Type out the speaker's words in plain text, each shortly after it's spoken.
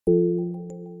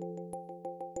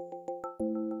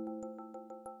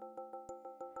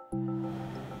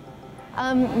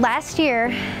Last year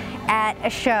at a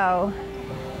show,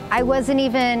 I wasn't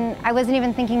even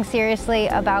thinking seriously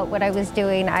about what I was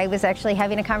doing. I was actually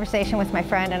having a conversation with my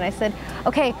friend, and I said,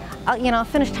 okay, I'll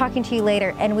finish talking to you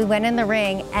later. And we went in the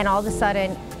ring, and all of a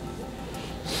sudden,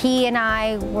 he and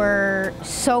I were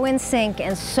so in sync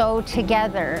and so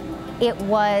together. It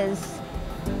was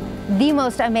the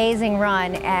most amazing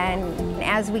run, and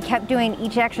as we kept doing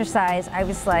each exercise, I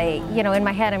was like, in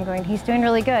my head I'm going, he's doing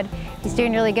really good, he's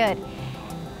doing really good.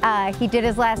 He did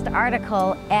his last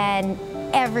article, and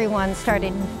everyone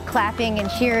started clapping and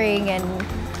cheering, and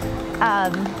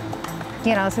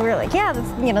so we were like, yeah,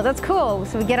 that's cool.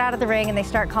 So we get out of the ring, and they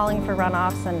start calling for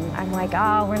runoffs, and I'm like,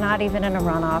 oh, we're not even in a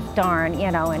runoff, darn,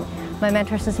 and my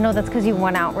mentor says, no, that's because you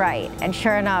won outright. And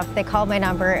sure enough, they called my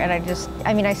number, and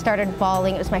I started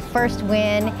bawling. It was my first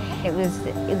win. It was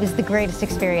the greatest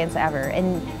experience ever.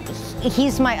 And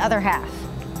he's my other half.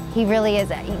 He really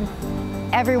is.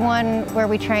 Everyone where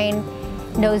we train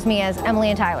knows me as Emily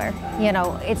and Tyler.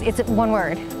 It's one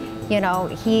word.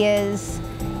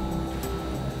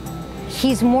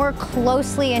 He's more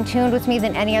closely in tune with me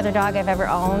than any other dog I've ever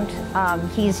owned.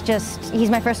 He's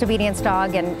my first obedience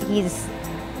dog, and he's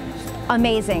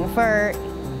amazing for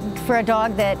a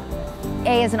dog that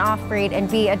A, is an off-breed, and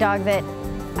B, a dog that,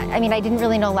 I didn't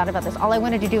really know a lot about this. All I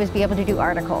wanted to do was be able to do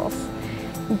articles.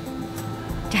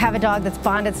 To have a dog that's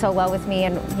bonded so well with me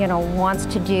and, wants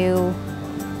to do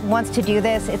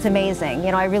this, it's amazing.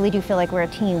 I really do feel like we're a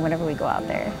team whenever we go out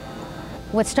there.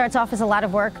 What starts off as a lot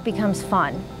of work becomes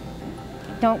fun.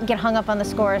 Don't get hung up on the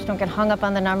scores, don't get hung up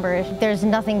on the numbers. There's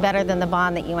nothing better than the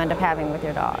bond that you end up having with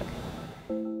your dog.